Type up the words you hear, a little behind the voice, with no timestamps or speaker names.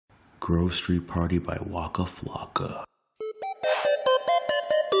Grove Street Party by Waka Flocka.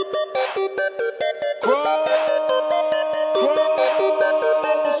 Grove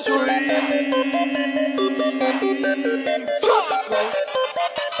Street Flocka.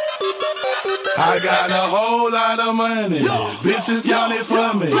 I got a whole lot of money, bitches counting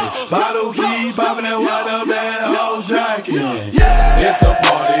for me. Bottle keep popping that water, bad whole jacket. It's a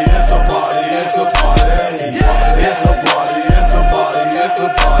party, it's a party, it's a party. It's a party, it's a party, it's a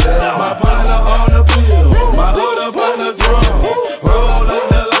party. My partner on the pill, my other partner drunk. Roll up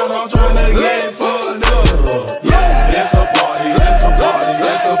the line, I'm trying to get fucked up. It's a party, it's a party,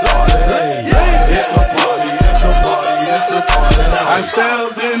 it's a party. It's a party, it's a party, it's a party. I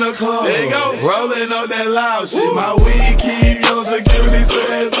stepped in the club, there you go, rolling up that loud shit. My weed keep your security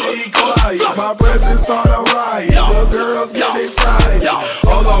said be quiet. My presence start a riot, the girls get excited.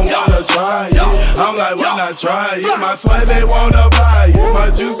 Hold on, wanna try it? I'm like, why not try it? My sweat they wanna buy it, my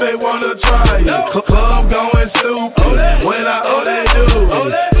juice they wanna try it. Club going stupid, when I they do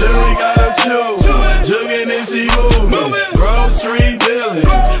it. Jury gotta choose, jugging and she moving. Grove Street dealing,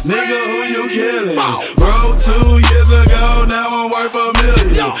 nigga who you killing? Bro, 2 years ago, now I'm worth $1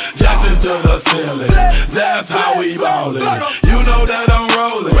 million. Jackson to the ceiling, that's how we ballin'. You know that I'm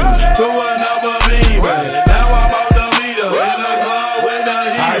rolling to another beat, man. Now I'm out the meter in the club with the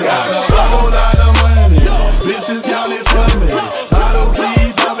heat. I got a whole lot of money, bitches counting for me. I don't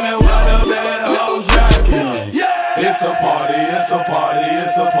keep popping that water, bad whole jacket. It's a party, it's a party,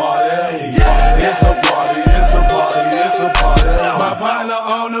 it's a party. It's a party, it's a party, it's a party. My partner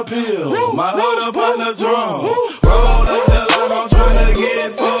on the pill, my other partner drunk. Roll up the line, I'm trying to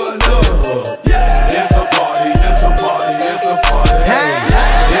get fucked up. It's a party, it's a party, it's a party.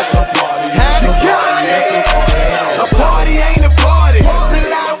 It's a party, it's a party, it's a party. A party ain't a party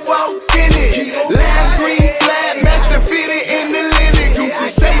till I walk in it. Lime green flag, master fitted in the linen. Gucci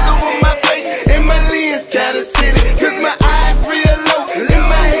shades over my face and my lens kinda tinted. Cause my eyes real low and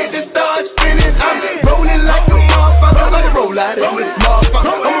my head just start spinning. I'm rolling like a motherfucker, I'm gonna roll out in this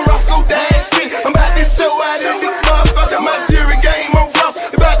motherfucker. I'm a Roscoe Dash shit, I'm about to show out in this motherfucker. My jury game on Ross,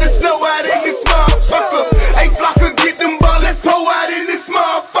 about to snow out in this motherfucker. Hey Flocka, get them balls, let's pour out in this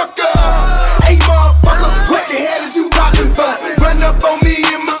motherfucker. Hey motherfucker, what the hell is you poppin' for? Run up on me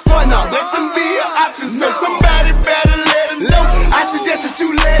in my spot, now that should be an option. So somebody better let it know. I suggest that you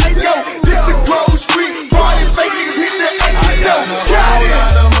let it go. This a Grove Street party, fake niggas hit the exit door. Got it.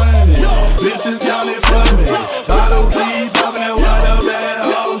 Bitches counting for me. Bottle keep popping that water, bad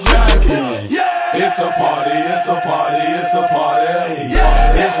whole jacket. It's a party, it's a party, it's a party.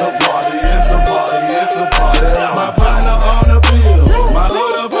 It's a party, it's a party, it's a party. My partner on the pill, my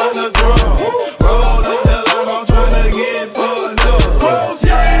other partner drunk. Roll up the line, I'm trying to get fucked up.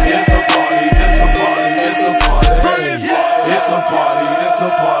 It's a party, it's a party, it's a party. It's a party, it's a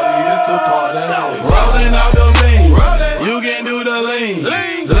party, it's a party. Rolling out the lean, you can do the lean.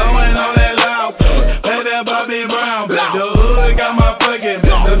 Blowing on that loud, play that Bobby Brown back. The hood got my fucking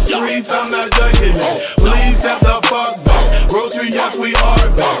back. The streets, I'm not ducking it. Please step the fuck back. Grocery, yes, we are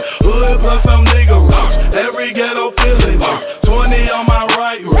back. Hood plus some nigga rocks. Every ghetto feeling this. 20 on my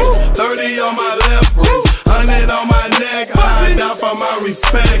right wrist, 30 on my left wrist, 100 on my neck. I die for my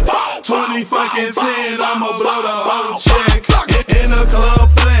respect. 20 fucking 10, I'ma blow the whole check. In the club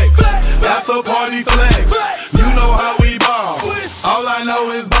flex, after party flex. You know how we ball. All I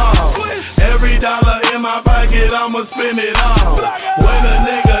know is ball. Every dollar in my pocket, I'ma spend it all.